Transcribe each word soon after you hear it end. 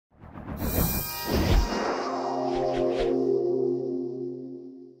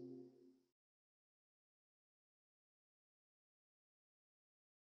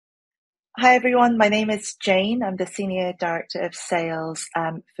Hi everyone, my name is Jane. I'm the Senior Director of Sales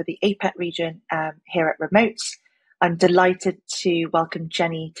for the APAC region here at Remote. I'm delighted to welcome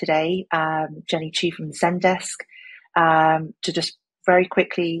Jenny today, Jenny Choo from Zendesk. To just very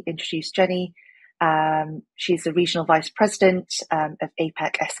quickly introduce Jenny, she's the Regional Vice President of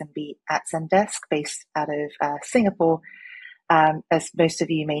APAC SMB at Zendesk, based out of Singapore. As most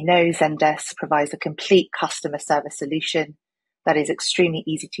of you may know, Zendesk provides a complete customer service solution that is extremely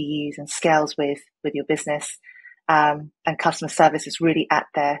easy to use and scales with your business. And customer service is really at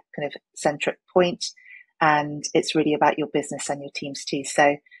their kind of centric point, and it's really about your business and your teams too.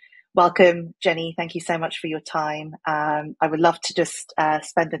 So welcome, Jenny. Thank you so much for your time. I would love to just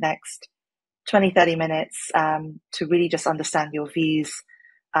spend the next 20, 30 minutes to really just understand your views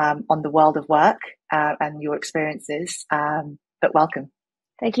on the world of work and your experiences. But welcome.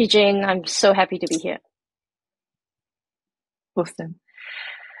 Thank you, Jane. I'm so happy to be here. Awesome.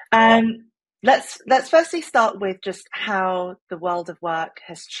 Let's firstly start with just how the world of work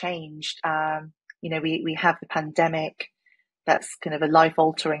has changed. We have the pandemic. That's kind of a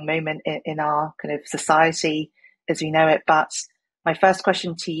life-altering moment in our kind of society as we know it. But my first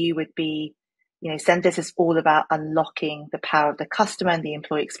question to you would be, Zendesk is all about unlocking the power of the customer and the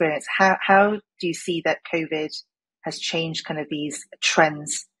employee experience. How do you see that COVID has changed kind of these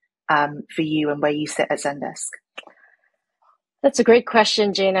trends for you and where you sit at Zendesk? That's a great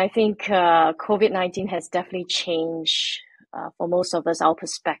question, Jane. I think COVID-19 has definitely changed for most of us our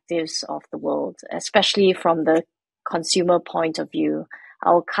perspectives of the world, especially from the consumer point of view.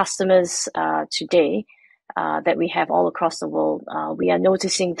 Our customers today that we have all across the world, we are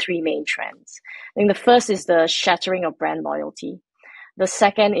noticing three main trends. I think the first is the shattering of brand loyalty. The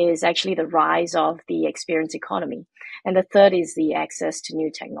second is actually the rise of the experience economy. And the third is the access to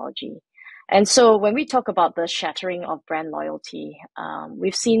new technology. And so when we talk about the shattering of brand loyalty,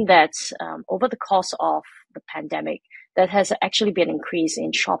 we've seen that over the course of the pandemic, there has actually been an increase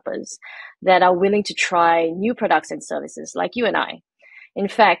in shoppers that are willing to try new products and services like you and I. In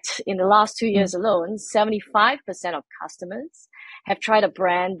fact, in the last 2 years alone, 75% of customers have tried a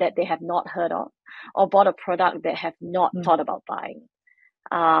brand that they have not heard of or bought a product they have not thought about buying.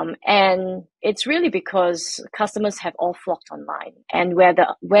 And it's really because customers have all flocked online, and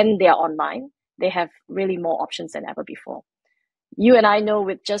when they are online, they have really more options than ever before. You and I know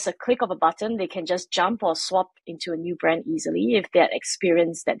with just a click of a button, they can just jump or swap into a new brand easily if that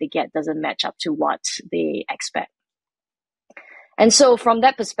experience that they get doesn't match up to what they expect. And so from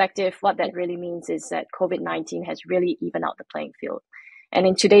that perspective, what that really means is that COVID-19 has really evened out the playing field. And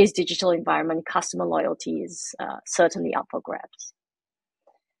in today's digital environment, customer loyalty is certainly up for grabs.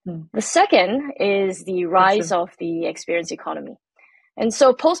 The second is the rise of the experience economy. And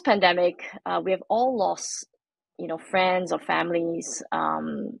so post-pandemic, we have all lost, friends or families,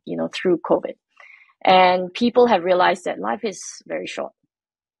 through COVID. And people have realized that life is very short.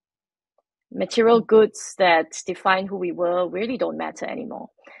 Material goods that define who we were really don't matter anymore.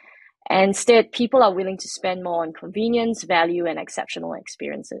 And instead, people are willing to spend more on convenience, value, and exceptional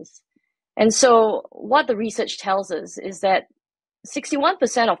experiences. And so what the research tells us is that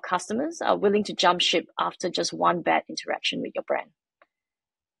 61% of customers are willing to jump ship after just one bad interaction with your brand.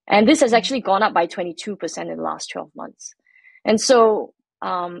 And this has actually gone up by 22% in the last 12 months. And so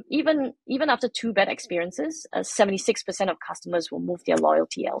even after two bad experiences, 76% of customers will move their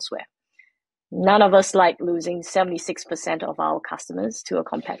loyalty elsewhere. None of us like losing 76% of our customers to a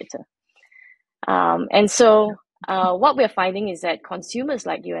competitor. And so what we're finding is that consumers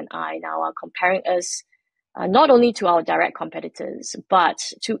like you and I now are comparing us not only to our direct competitors, but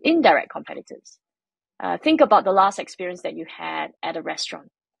to indirect competitors. Think about the last experience that you had at a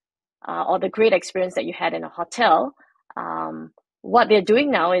restaurant or the great experience that you had in a hotel. What they're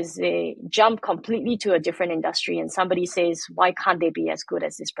doing now is they jump completely to a different industry and somebody says, why can't they be as good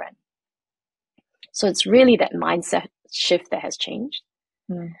as this brand? So it's really that mindset shift that has changed.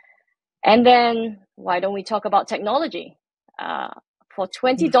 And then why don't we talk about technology? For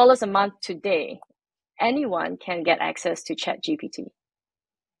 $20 a month today, anyone can get access to ChatGPT.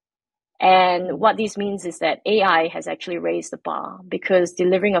 And what this means is that AI has actually raised the bar because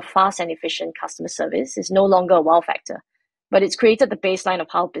delivering a fast and efficient customer service is no longer a wow factor, but it's created the baseline of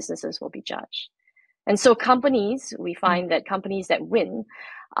how businesses will be judged. And so we find that companies that win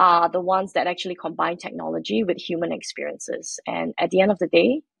are the ones that actually combine technology with human experiences. And at the end of the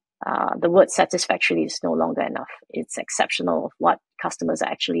day, the word satisfactory is no longer enough. It's exceptional of what customers are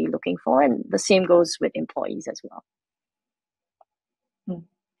actually looking for. And the same goes with employees as well.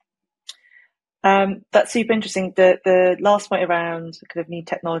 That's super interesting. The last point around kind of new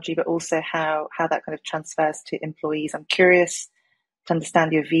technology, but also how that kind of transfers to employees. I'm curious to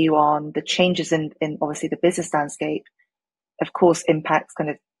understand your view on the changes in obviously the business landscape, of course, impacts kind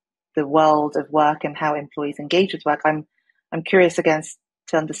of the world of work and how employees engage with work. I'm curious again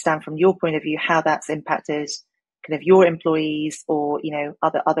to understand from your point of view how that's impacted kind of your employees or, you know,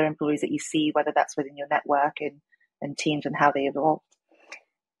 other employees that you see, whether that's within your network and teams and how they evolve.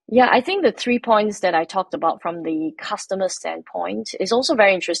 Yeah, I think the 3 points that I talked about from the customer standpoint is also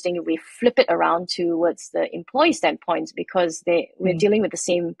very interesting if we flip it around towards the employee standpoint, because we're dealing with the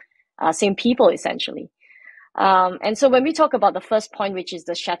same people essentially. And so when we talk about the first point, which is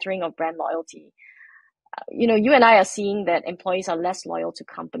the shattering of brand loyalty, you know, you and I are seeing that employees are less loyal to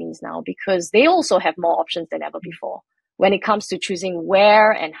companies now because they also have more options than ever before when it comes to choosing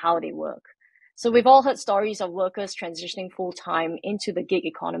where and how they work. So we've all heard stories of workers transitioning full-time into the gig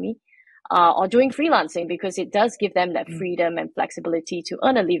economy or doing freelancing because it does give them that freedom and flexibility to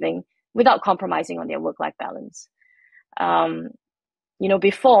earn a living without compromising on their work-life balance. You know,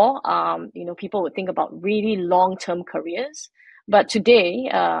 before, you know, people would think about really long-term careers. But today,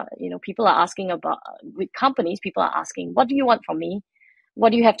 you know, people are asking about, with companies, people are asking, what do you want from me?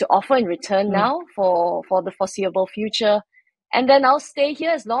 What do you have to offer in return now for the foreseeable future? And then I'll stay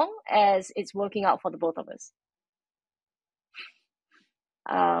here as long as it's working out for the both of us.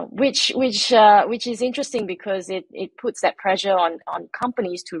 Which is interesting because it puts that pressure on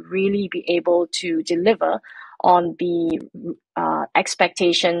companies to really be able to deliver on the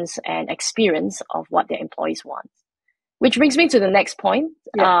expectations and experience of what their employees want. Which brings me to the next point,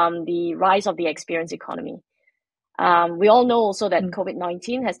 the rise of the experience economy. We all know also that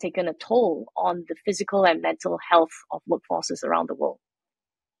COVID-19 has taken a toll on the physical and mental health of workforces around the world.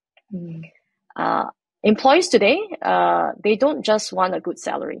 Employees today, they don't just want a good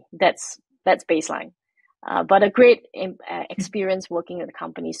salary. That's baseline. But a great experience working at the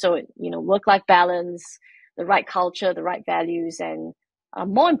company. So, you know, work-life balance, the right culture, the right values, and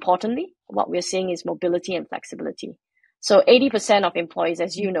more importantly, what we're seeing is mobility and flexibility. So 80% of employees,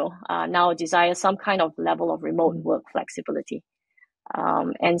 as you know, now desire some kind of level of remote work flexibility.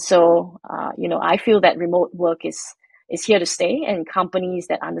 And so, you know, I feel that remote work is here to stay, and companies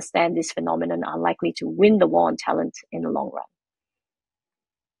that understand this phenomenon are likely to win the war on talent in the long run.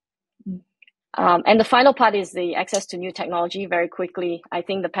 And the final part is the access to new technology. Very quickly, I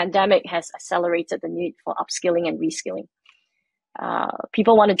think the pandemic has accelerated the need for upskilling and reskilling.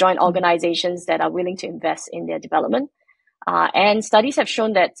 People want to join organizations that are willing to invest in their development. And studies have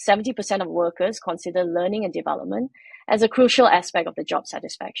shown that 70% of workers consider learning and development as a crucial aspect of the job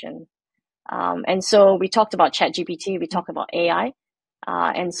satisfaction. And so we talked about ChatGPT, we talked about AI.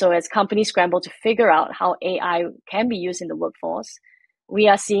 And so as companies scramble to figure out how AI can be used in the workforce, we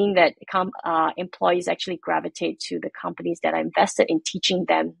are seeing that employees actually gravitate to the companies that are invested in teaching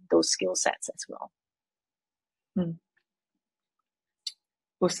them those skill sets as well.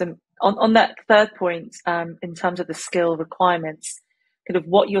 Awesome. On that third point, in terms of the skill requirements, kind of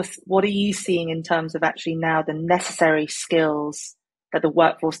what are you seeing in terms of actually now the necessary skills that the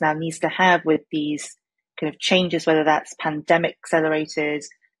workforce now needs to have with these kind of changes, whether that's pandemic accelerated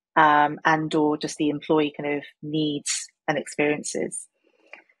and or just the employee kind of needs and experiences?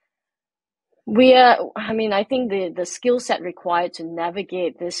 I think the skill set required to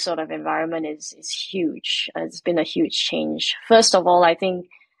navigate this sort of environment is huge. It's been a huge change. First of all, I think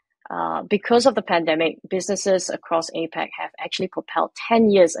because of the pandemic, businesses across APAC have actually propelled 10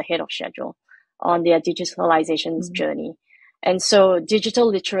 years ahead of schedule on their digitalization journey. And so digital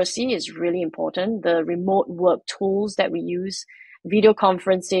literacy is really important. The remote work tools that we use, video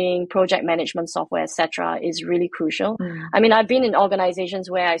conferencing, project management software, etc., is really crucial. I mean, I've been in organizations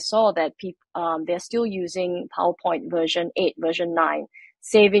where I saw that they're still using PowerPoint version 8, version 9,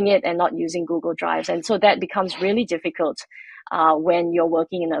 saving it and not using Google Drives. And so that becomes really difficult when you're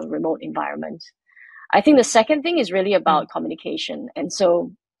working in a remote environment. I think the second thing is really about communication. And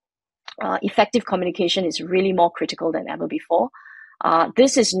so effective communication is really more critical than ever before.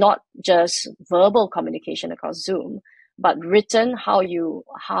 This is not just verbal communication across Zoom, but written, how you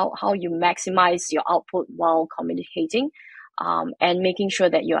maximize your output while communicating, and making sure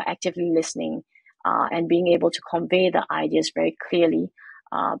that you're actively listening and being able to convey the ideas very clearly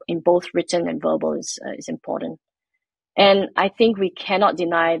in both written and verbal is important. And I think we cannot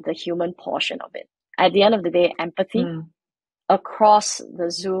deny the human portion of it. At the end of the day, empathy across the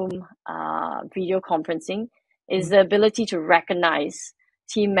Zoom video conferencing is the ability to recognize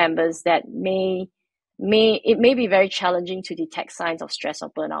team members that it may be very challenging to detect signs of stress or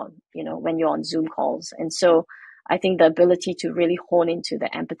burnout, you know, when you're on Zoom calls. And so I think the ability to really hone into the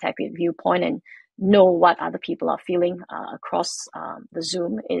empathetic viewpoint and know what other people are feeling across the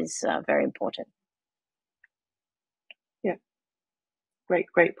Zoom is very important. Yeah.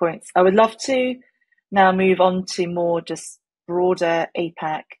 Great points. I would love to now move on to more just broader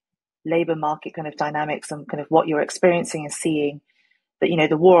APAC labor market kind of dynamics and kind of what you're experiencing and seeing. That, you know,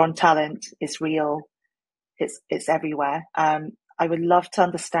 the war on talent is real. It's everywhere. I would love to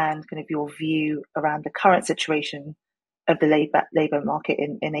understand kind of your view around the current situation of the labor market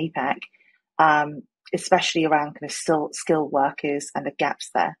in APAC, especially around kind of skilled workers and the gaps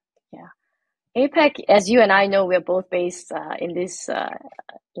there. Yeah. APAC, as you and I know, we're both based in this,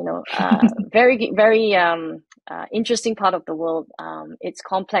 very, very interesting part of the world. It's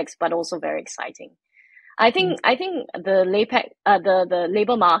complex, but also very exciting. I think the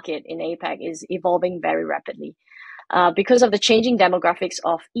labor market in APAC is evolving very rapidly because of the changing demographics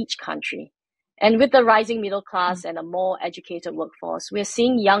of each country. And with the rising middle class and a more educated workforce, we're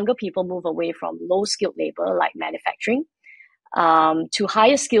seeing younger people move away from low-skilled labor like manufacturing to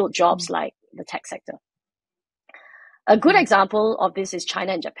higher skilled jobs like the tech sector. A good example of this is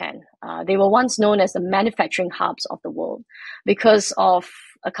China and Japan. They were once known as the manufacturing hubs of the world because of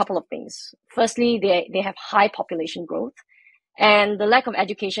a couple of things. Firstly, they have high population growth, and the lack of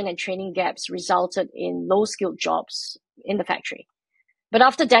education and training gaps resulted in low-skilled jobs in the factory. But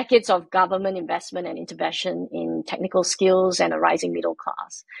after decades of government investment and intervention in technical skills and a rising middle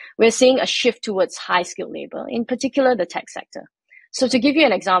class, we're seeing a shift towards high-skilled labor, in particular the tech sector. So to give you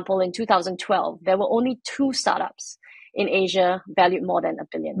an example, in 2012, there were only 2 startups in Asia valued more than $1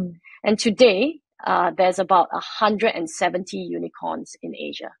 billion. And today, there's about 170 unicorns in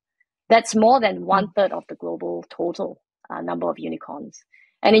Asia. That's more than 1/3 of the global total number of unicorns.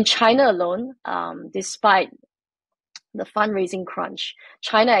 And in China alone, despite the fundraising crunch,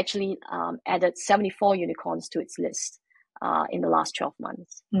 China actually added 74 unicorns to its list in the last 12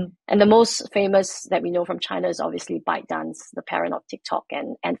 months. And the most famous that we know from China is obviously ByteDance, the parent of TikTok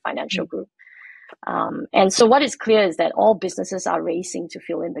and Financial Group. And so what is clear is that all businesses are racing to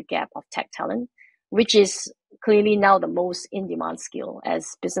fill in the gap of tech talent, which is clearly now the most in-demand skill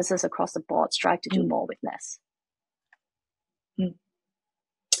as businesses across the board strive to do more with less.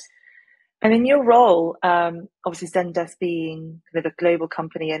 And in your role, obviously Zendesk being kind of a global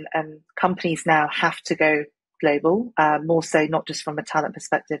company and companies now have to go global, more so not just from a talent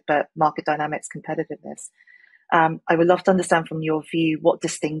perspective, but market dynamics, competitiveness. I would love to understand from your view what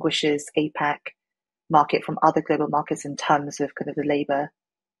distinguishes APAC market from other global markets in terms of kind of the labor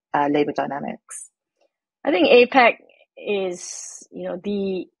dynamics. I think APAC is,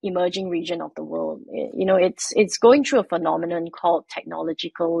 the emerging region of the world. It's going through a phenomenon called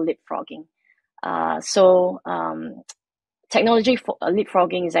technological leapfrogging. Technology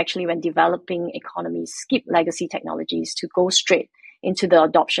leapfrogging is actually when developing economies skip legacy technologies to go straight into the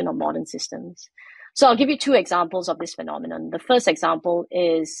adoption of modern systems. So I'll give you 2 examples of this phenomenon. The first example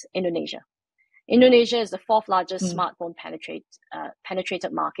is Indonesia. Indonesia is the 4th largest smartphone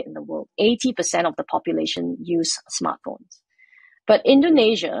penetrated market in the world. 80% of the population use smartphones. But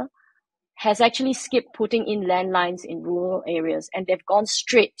Indonesia has actually skipped putting in landlines in rural areas, and they've gone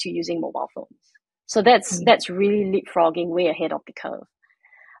straight to using mobile phones. So that's really leapfrogging way ahead of the curve.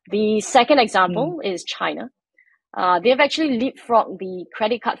 The second example is China. They've actually leapfrogged the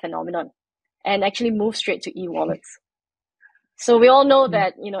credit card phenomenon and actually moved straight to e-wallets. So we all know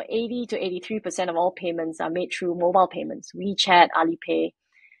that 80 to 83% of all payments are made through mobile payments, WeChat, Alipay.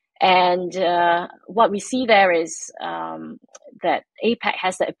 And what we see there is that APAC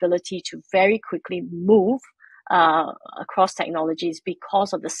has the ability to very quickly move across technologies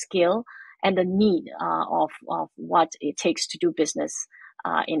because of the scale and the need of what it takes to do business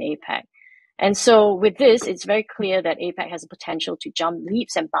in APAC. And so with this, it's very clear that APAC has the potential to jump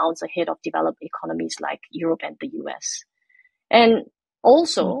leaps and bounds ahead of developed economies like Europe and the US. And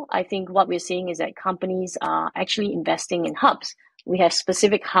also, I think what we're seeing is that companies are actually investing in hubs. We have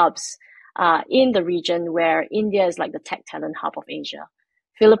specific hubs in the region where India is like the tech talent hub of Asia.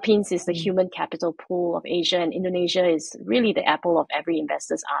 Philippines is the human capital pool of Asia, and Indonesia is really the apple of every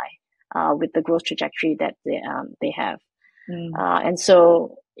investor's eye with the growth trajectory that they have. And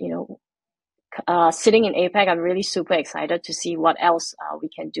so, sitting in APAC, I'm really super excited to see what else we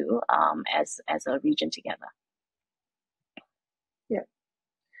can do as a region together. Yeah.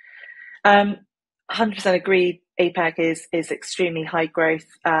 100% agree. APAC is extremely high growth.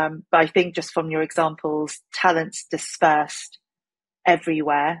 But I think just from your examples, talent's dispersed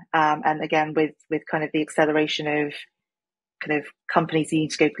everywhere. And again, with kind of the acceleration of kind of companies needing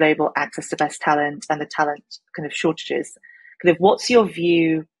to go global, access to best talent and the talent kind of shortages, kind of what's your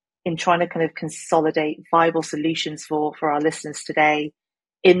view in trying to kind of consolidate viable solutions for our listeners today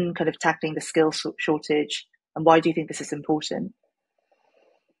in kind of tackling the skills shortage? And why do you think this is important?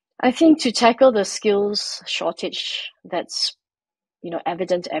 I think to tackle the skills shortage that's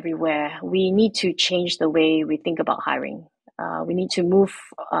evident everywhere. We need to change the way we think about hiring. We need to move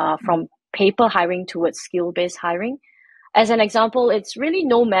from paper hiring towards skill-based hiring. As an example, it's really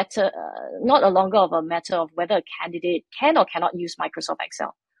not longer of a matter of whether a candidate can or cannot use Microsoft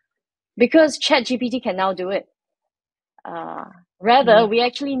Excel, because ChatGPT can now do it. Rather, we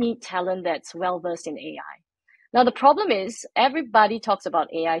actually need talent that's well-versed in AI. Now, the problem is everybody talks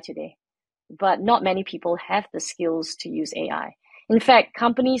about AI today, but not many people have the skills to use AI. In fact,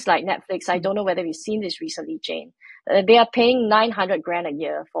 companies like Netflix, I don't know whether you've seen this recently, Jane, they are paying $900,000 a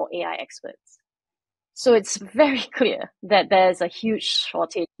year for AI experts. So it's very clear that there's a huge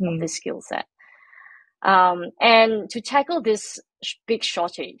shortage of this skill set. And to tackle this big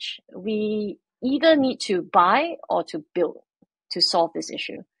shortage, we either need to buy or to build to solve this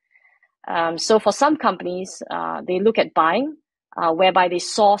issue. So for some companies, they look at buying, whereby they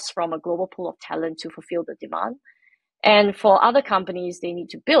source from a global pool of talent to fulfill the demand. And for other companies, they need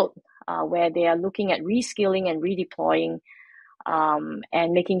to build, where they are looking at reskilling and redeploying,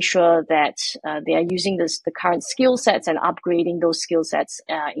 and making sure that they are using the current skill sets and upgrading those skill sets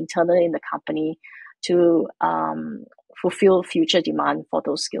internally in the company to fulfill future demand for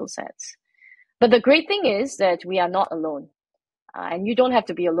those skill sets. But the great thing is that we are not alone. And you don't have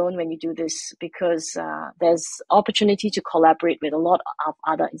to be alone when you do this, because there's opportunity to collaborate with a lot of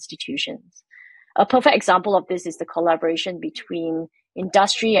other institutions. A perfect example of this is the collaboration between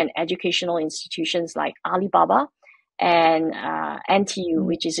industry and educational institutions like Alibaba and NTU,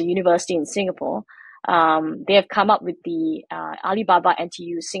 which is a university in Singapore. They have come up with the Alibaba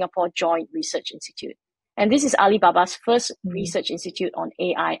NTU Singapore Joint Research Institute. And this is Alibaba's first research institute on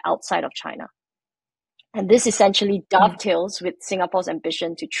AI outside of China. And this essentially dovetails with Singapore's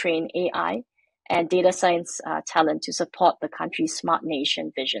ambition to train AI and data science talent to support the country's smart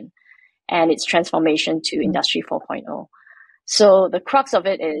nation vision and its transformation to Industry 4.0. So the crux of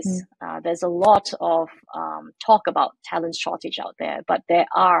it is there's a lot of talk about talent shortage out there, but there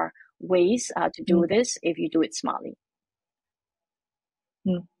are ways to do this if you do it smartly.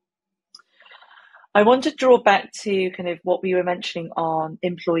 I want to draw back to kind of what we were mentioning on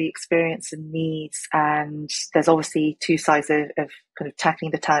employee experience and needs. And there's obviously two sides of kind of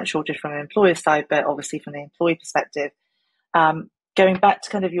tackling the talent shortage from an employer side, but obviously from the employee perspective. Going back to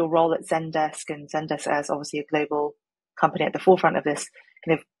kind of your role at Zendesk, and Zendesk as obviously a global company at the forefront of this,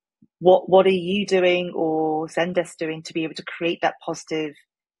 kind of what are you doing or Zendesk doing to be able to create that positive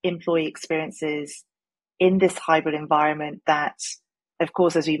employee experiences in this hybrid environment that, of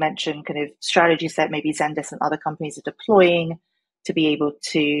course, as we mentioned, kind of strategies that maybe Zendesk and other companies are deploying to be able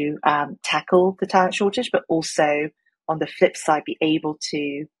to tackle the talent shortage, but also on the flip side, be able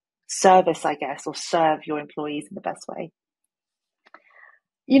to service, I guess, or serve your employees in the best way?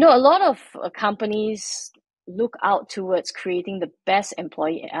 You know, a lot of companies look out towards creating the best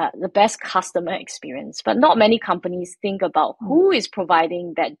the best customer experience, but not many companies think about who is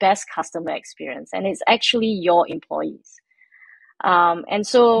providing that best customer experience, and it's actually your employees. And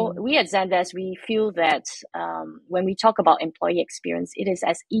so we at Zendesk, we feel that when we talk about employee experience, it is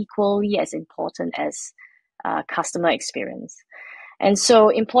as equally as important as customer experience. And so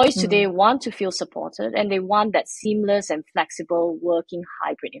employees today want to feel supported, and they want that seamless and flexible working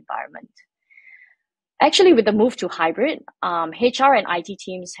hybrid environment. Actually, with the move to hybrid, HR and IT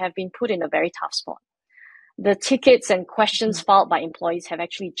teams have been put in a very tough spot. The tickets and questions filed by employees have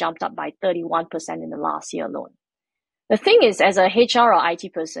actually jumped up by 31% in the last year alone. The thing is, as a HR or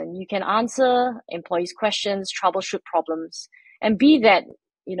IT person, you can answer employees' questions, troubleshoot problems, and be that,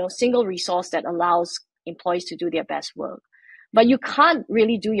 single resource that allows employees to do their best work. But you can't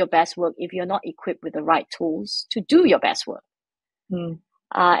really do your best work if you're not equipped with the right tools to do your best work.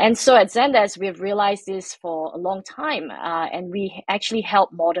 And so at Zendesk, we've realized this for a long time, and we actually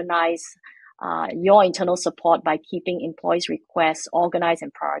help modernize your internal support by keeping employees' requests organized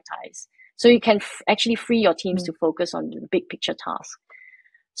and prioritized. So you can actually free your teams to focus on the big picture tasks.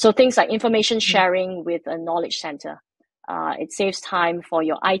 So things like information sharing with a knowledge center. It saves time for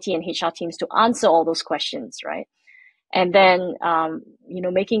your IT and HR teams to answer all those questions, right? And then,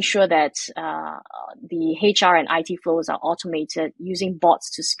 making sure that the HR and IT flows are automated using bots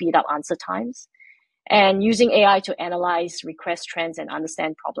to speed up answer times, and using AI to analyze request trends and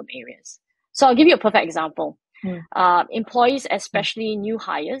understand problem areas. So I'll give you a perfect example. Employees, especially new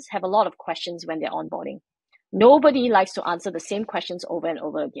hires, have a lot of questions when they're onboarding. Nobody likes to answer the same questions over and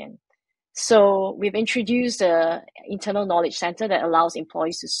over again. So we've introduced an internal knowledge center that allows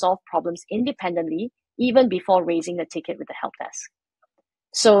employees to solve problems independently, even before raising the ticket with the help desk.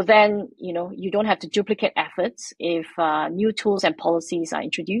 So then, you don't have to duplicate efforts if new tools and policies are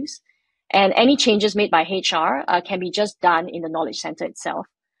introduced. And any changes made by HR can be just done in the knowledge center itself,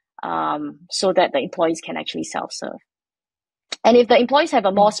 so that the employees can actually self-serve. And if the employees have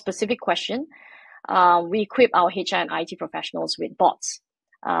a more specific question, we equip our HR and IT professionals with bots,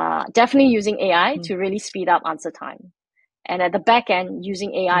 definitely using AI to really speed up answer time. And at the back end,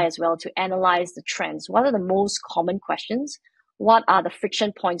 using AI as well to analyze the trends. What are the most common questions? What are the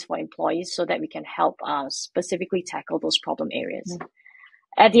friction points for employees so that we can help specifically tackle those problem areas?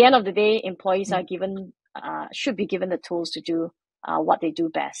 At the end of the day, employees are should be given the tools to do what they do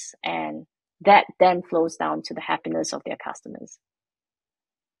best. And that then flows down to the happiness of their customers.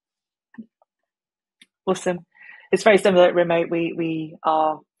 Awesome. It's very similar at Remote. We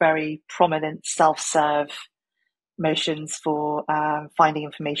are very prominent self-serve motions for finding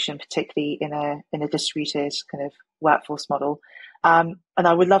information, particularly in a distributed kind of workforce model. And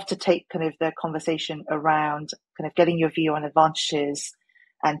I would love to take kind of the conversation around kind of getting your view on advantages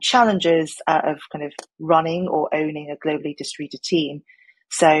and challenges of kind of running or owning a globally distributed team.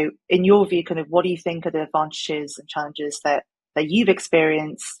 So in your view, kind of what do you think are the advantages and challenges that you've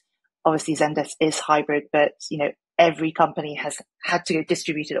experienced? Obviously Zendesk is hybrid, but every company has had to go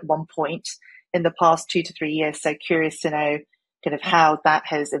distributed at one point in the past 2 to 3 years. So curious to know kind of how that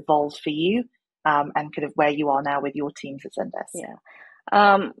has evolved for you, and kind of where you are now with your teams at Zendesk. Yeah.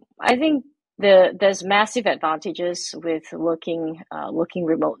 I think there's massive advantages with working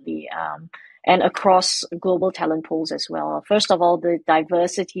remotely, and across global talent pools as well. First of all, the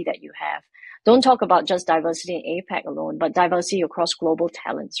diversity that you have. Don't talk about just diversity in APAC alone, but diversity across global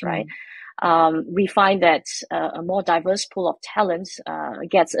talents, right? We find that a more diverse pool of talents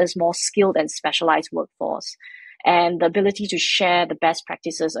gets us more skilled and specialized workforce. And the ability to share the best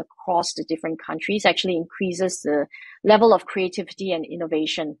practices across the different countries actually increases the level of creativity and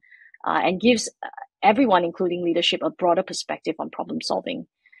innovation, and gives everyone, including leadership, a broader perspective on problem solving.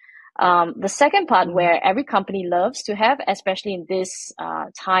 The second part where every company loves to have, especially in this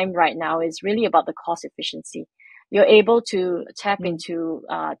time right now, is really about the cost efficiency. You're able to tap into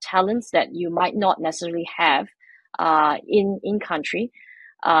talents that you might not necessarily have in country,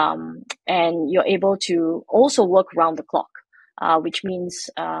 and you're able to also work round the clock, which means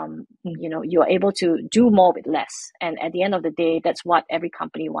you're able to do more with less. And at the end of the day, that's what every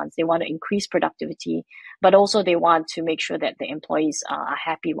company wants. They want to increase productivity, but also they want to make sure that the employees are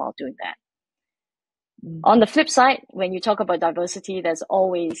happy while doing that. On the flip side, when you talk about diversity, there's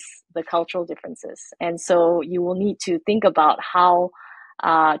always the cultural differences. And so you will need to think about how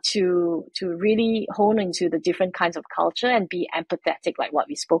to really hone into the different kinds of culture and be empathetic, like what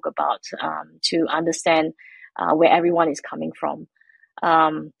we spoke about, to understand where everyone is coming from.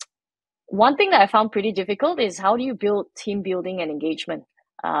 One thing that I found pretty difficult is how do you build team building and engagement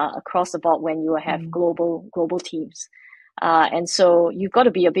across the board when you have global teams. And so you've got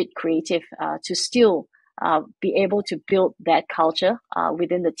to be a bit creative to still be able to build that culture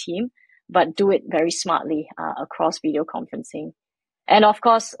within the team, but do it very smartly across video conferencing. And of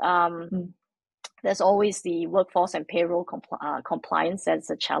course, there's always the workforce and payroll compliance that's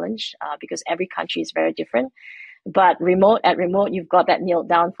a challenge because every country is very different. But at remote, you've got that nailed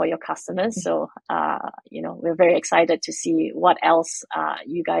down for your customers. So, we're very excited to see what else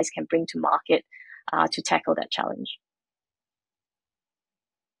you guys can bring to market to tackle that challenge.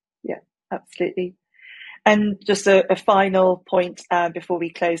 Yeah, absolutely. And just a final point before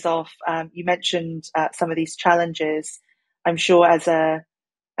we close off. You mentioned some of these challenges. I'm sure as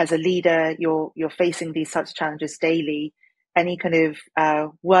a leader, you're facing these types of challenges daily. Any kind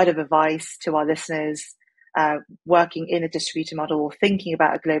of word of advice to our listeners working in a distributed model or thinking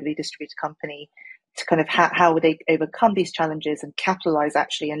about a globally distributed company to kind of how would they overcome these challenges and capitalize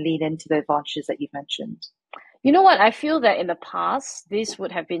actually and lean into the advantages that you've mentioned? You know what? I feel that in the past, this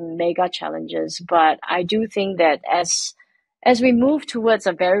would have been mega challenges, but I do think that as we move towards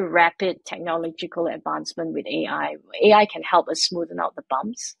a very rapid technological advancement with AI can help us smoothen out the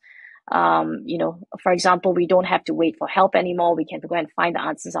bumps. For example, we don't have to wait for help anymore. We can go and find the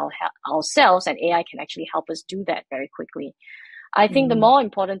answers ourselves, and AI can actually help us do that very quickly. I think the more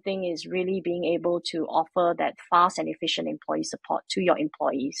important thing is really being able to offer that fast and efficient employee support to your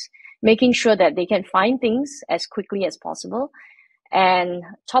employees, making sure that they can find things as quickly as possible. And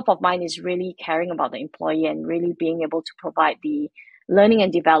top of mind is really caring about the employee and really being able to provide the learning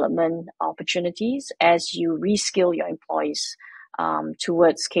and development opportunities as you reskill your employees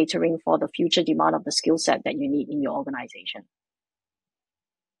towards catering for the future demand of the skill set that you need in your organization.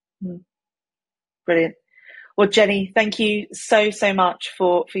 Brilliant. Well, Jenny, thank you so much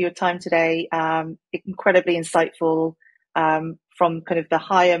for your time today. Incredibly insightful, from kind of the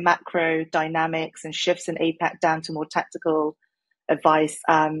higher macro dynamics and shifts in APAC down to more tactical advice.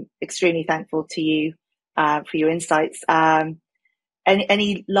 Extremely thankful to you for your insights.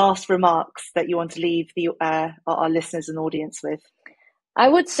 Any last remarks that you want to leave our listeners and audience with? I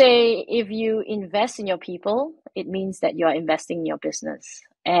would say if you invest in your people, it means that you're investing in your business.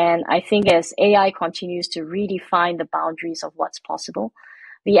 And I think as AI continues to redefine the boundaries of what's possible,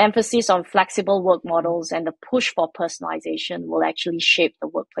 the emphasis on flexible work models and the push for personalization will actually shape the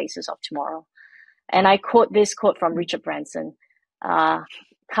workplaces of tomorrow. And I quote this quote from Richard Branson.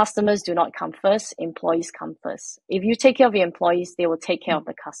 Customers do not come first, employees come first. If you take care of your employees, they will take care of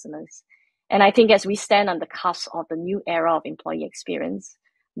the customers. And I think as we stand on the cusp of the new era of employee experience,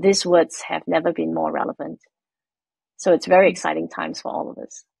 these words have never been more relevant. So it's very exciting times for all of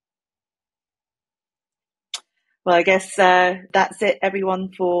us. Well, I guess that's it,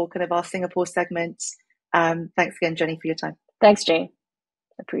 everyone, for kind of our Singapore segment. Thanks again, Jenny, for your time. Thanks, Jane.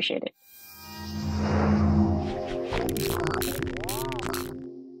 Appreciate it.